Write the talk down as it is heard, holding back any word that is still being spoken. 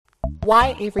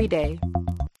Why every day? Welcome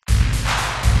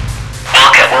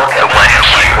to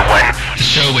OneQ, the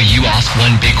show where you ask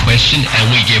one big question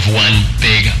and we give one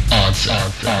big answer.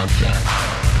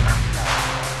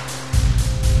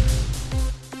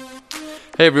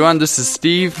 Hey everyone, this is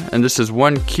Steve and this is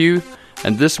OneQ,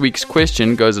 and this week's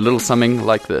question goes a little something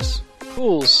like this.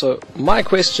 Cool, so my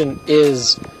question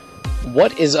is,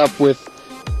 what is up with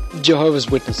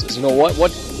Jehovah's Witnesses? You know,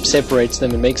 what separates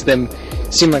them and makes them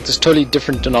seem like this totally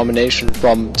different denomination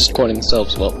from just calling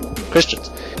themselves, well, Christians?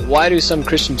 Why do some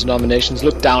Christian denominations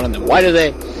look down on them? Why do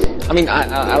they,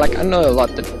 I know a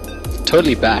lot that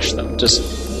totally bash them,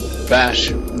 just bash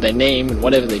their name and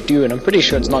whatever they do, and I'm pretty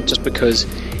sure it's not just because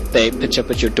they pitch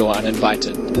up at your door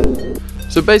uninvited.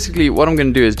 So basically what I'm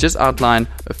going to do is just outline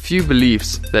a few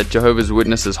beliefs that Jehovah's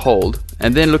Witnesses hold,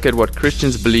 and then look at what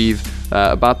Christians believe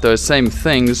about those same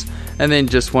things, and then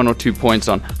just one or 2 points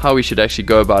on how we should actually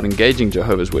go about engaging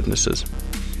Jehovah's Witnesses.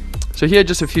 So here are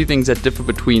just a few things that differ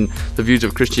between the views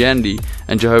of Christianity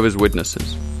and Jehovah's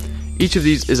Witnesses. Each of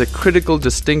these is a critical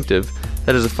distinctive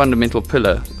that is a fundamental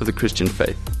pillar of the Christian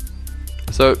faith.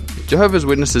 So Jehovah's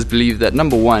Witnesses believe that,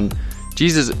 number one,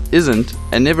 Jesus isn't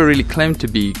and never really claimed to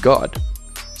be God.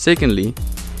 Secondly,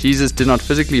 Jesus did not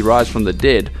physically rise from the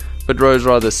dead, but rose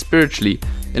rather spiritually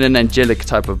in an angelic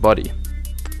type of body.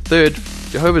 Third,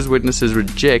 Jehovah's Witnesses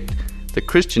reject the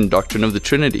Christian doctrine of the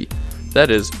Trinity.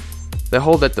 That is, they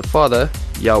hold that the Father,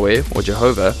 Yahweh or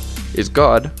Jehovah, is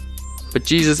God, but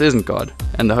Jesus isn't God,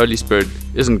 and the Holy Spirit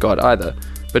isn't God either,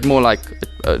 but more like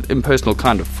an impersonal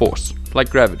kind of force, like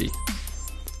gravity.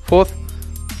 Fourth,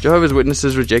 Jehovah's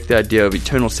Witnesses reject the idea of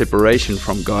eternal separation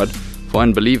from God for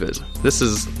unbelievers. This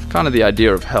is kind of the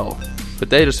idea of hell, but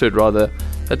they assert rather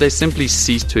that they simply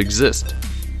cease to exist.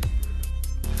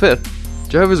 Fifth,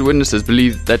 Jehovah's Witnesses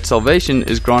believe that salvation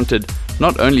is granted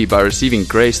not only by receiving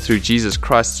grace through Jesus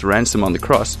Christ's ransom on the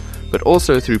cross, but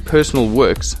also through personal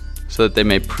works, so that they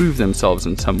may prove themselves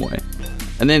in some way.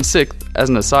 And then sixth, as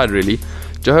an aside really,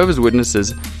 Jehovah's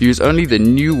Witnesses use only the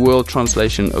New World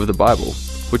Translation of the Bible,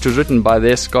 which was written by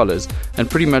their scholars, and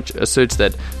pretty much asserts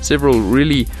that several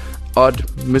really odd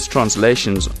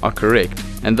mistranslations are correct,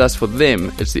 and thus for them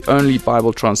it's the only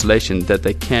Bible translation that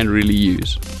they can really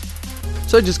use.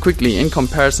 So just quickly, in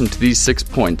comparison to these 6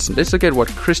 points, let's look at what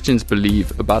Christians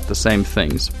believe about the same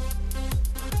things.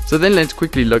 So then let's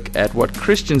quickly look at what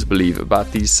Christians believe about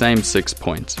these same 6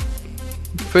 points.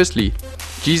 Firstly,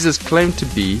 Jesus claimed to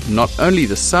be not only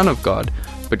the Son of God,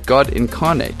 but God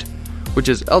incarnate, which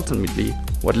is ultimately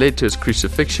what led to his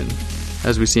crucifixion,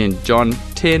 as we see in John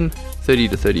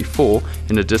 10:30-34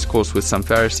 in a discourse with some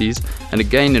Pharisees, and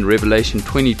again in Revelation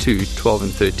 22:12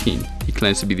 and 13. He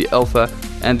claims to be the Alpha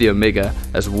and the Omega,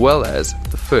 as well as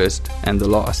the first and the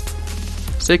last.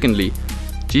 Secondly,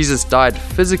 Jesus died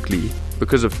physically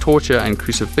because of torture and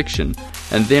crucifixion,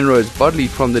 and then rose bodily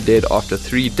from the dead after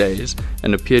 3 days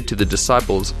and appeared to the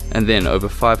disciples and then over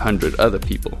 500 other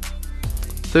people.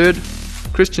 Third,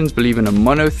 Christians believe in a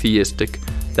monotheistic,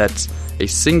 that's a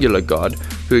singular God,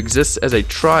 who exists as a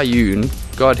triune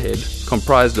Godhead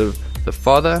comprised of the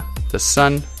Father, the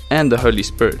Son, and the Holy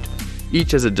Spirit,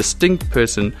 each as a distinct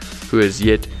person who is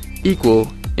yet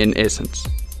equal in essence.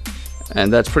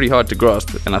 And that's pretty hard to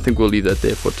grasp, and I think we'll leave that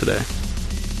there for today.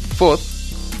 Fourth,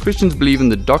 Christians believe in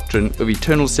the doctrine of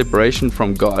eternal separation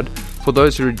from God for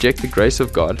those who reject the grace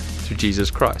of God through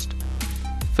Jesus Christ.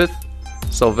 Fifth,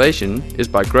 salvation is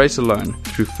by grace alone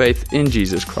through faith in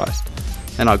Jesus Christ,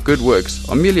 and our good works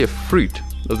are merely a fruit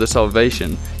of the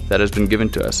salvation that has been given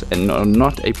to us and are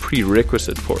not a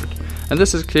prerequisite for it. And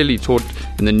this is clearly taught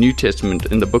in the New Testament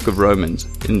in the book of Romans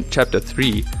in chapter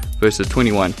 3 verses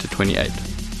 21 to 28.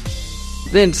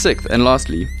 Then sixth and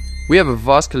lastly, we have a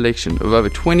vast collection of over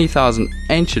 20,000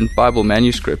 ancient Bible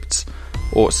manuscripts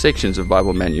or sections of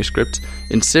Bible manuscripts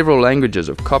in several languages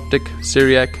of Coptic,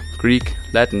 Syriac, Greek,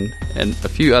 Latin, and a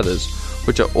few others,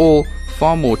 which are all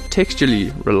far more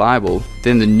textually reliable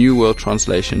than the New World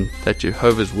Translation that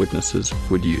Jehovah's Witnesses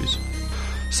would use.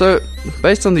 So,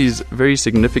 based on these very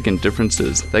significant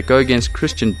differences that go against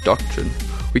Christian doctrine,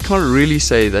 we can't really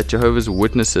say that Jehovah's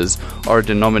Witnesses are a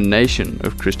denomination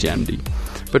of Christianity,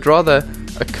 but rather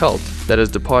a cult that has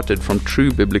departed from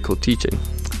true biblical teaching.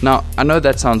 Now, I know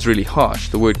that sounds really harsh.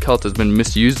 The word cult has been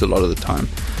misused a lot of the time,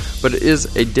 but it is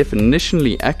a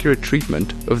definitionally accurate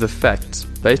treatment of the facts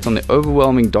based on the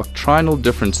overwhelming doctrinal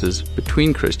differences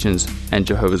between Christians and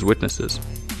Jehovah's Witnesses.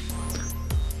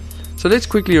 So let's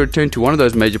quickly return to one of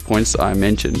those major points I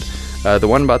mentioned, the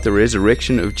one about the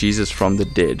resurrection of Jesus from the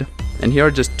dead. And here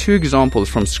are just 2 examples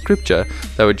from Scripture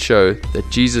that would show that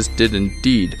Jesus did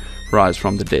indeed rise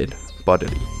from the dead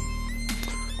bodily.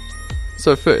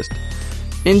 So first,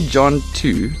 in John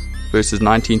 2, verses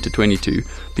 19 to 22,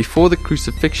 before the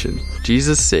crucifixion,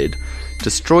 Jesus said,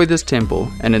 "Destroy this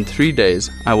temple, and in 3 days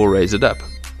I will raise it up."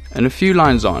 And a few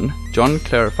lines on, John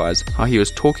clarifies how he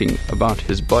was talking about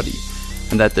his body,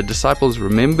 and that the disciples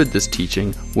remembered this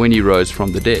teaching when he rose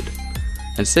from the dead.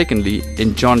 And secondly,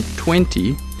 in John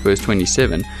 20, verse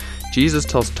 27, Jesus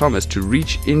tells Thomas to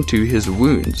reach into his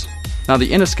wounds. Now,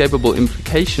 the inescapable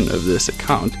implication of this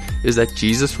account is that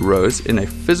Jesus rose in a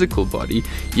physical body.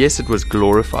 Yes, it was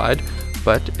glorified,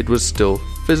 but it was still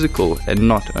physical and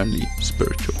not only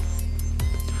spiritual.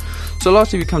 So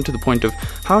lastly, we come to the point of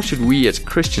how should we as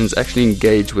Christians actually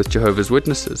engage with Jehovah's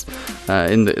Witnesses?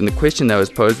 In the question that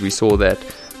was posed, we saw that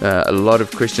a lot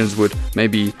of Christians would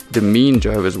maybe demean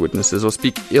Jehovah's Witnesses or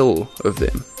speak ill of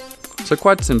them. So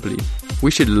quite simply,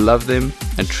 we should love them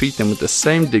and treat them with the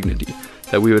same dignity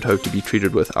that we would hope to be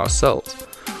treated with ourselves.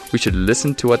 We should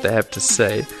listen to what they have to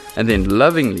say and then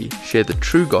lovingly share the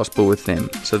true gospel with them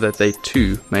so that they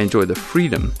too may enjoy the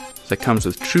freedom that comes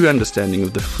with true understanding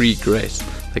of the free grace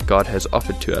that God has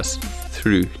offered to us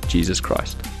through Jesus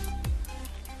Christ.